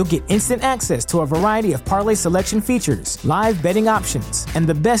BetMGM, you'll get instant access to a variety of parlay selection features, live betting options, and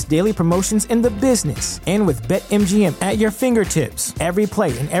the best daily promotions in the business. And with BetMGM at your fingertips, every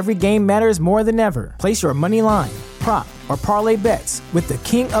play and every game matters more than ever. Place your money line, prop, or parlay bets with the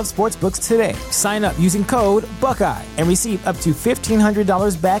king of sportsbooks today. Sign up using code Buckeye and receive up to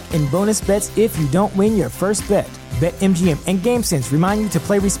 $1,500 back in bonus bets if you don't win your first bet. BetMGM and GameSense remind you to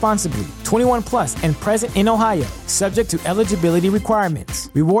play responsibly. 21 plus and present in Ohio, subject to eligibility requirements.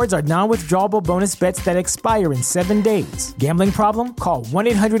 Rewards are non-withdrawable bonus bets that expire in 7 days. Gambling problem? Call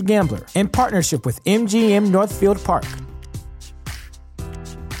 1-800-GAMBLER. In partnership with MGM Northfield Park.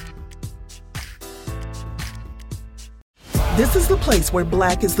 This is the place where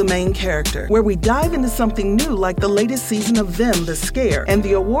Black is the main character, where we dive into something new like the latest season of Them, The Scare, and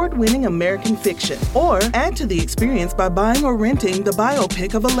the award-winning American fiction. Or add to the experience by buying or renting the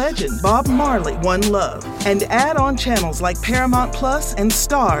biopic of a legend, Bob Marley, One Love. And add on channels like Paramount Plus and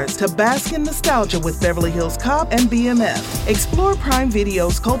Stars to bask in nostalgia with Beverly Hills Cop and BMF. Explore Prime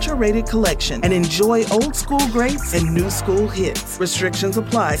Video's culture-rated collection and enjoy old school greats and new school hits. Restrictions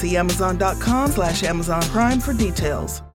apply. See Amazon.com/Amazon Prime for details.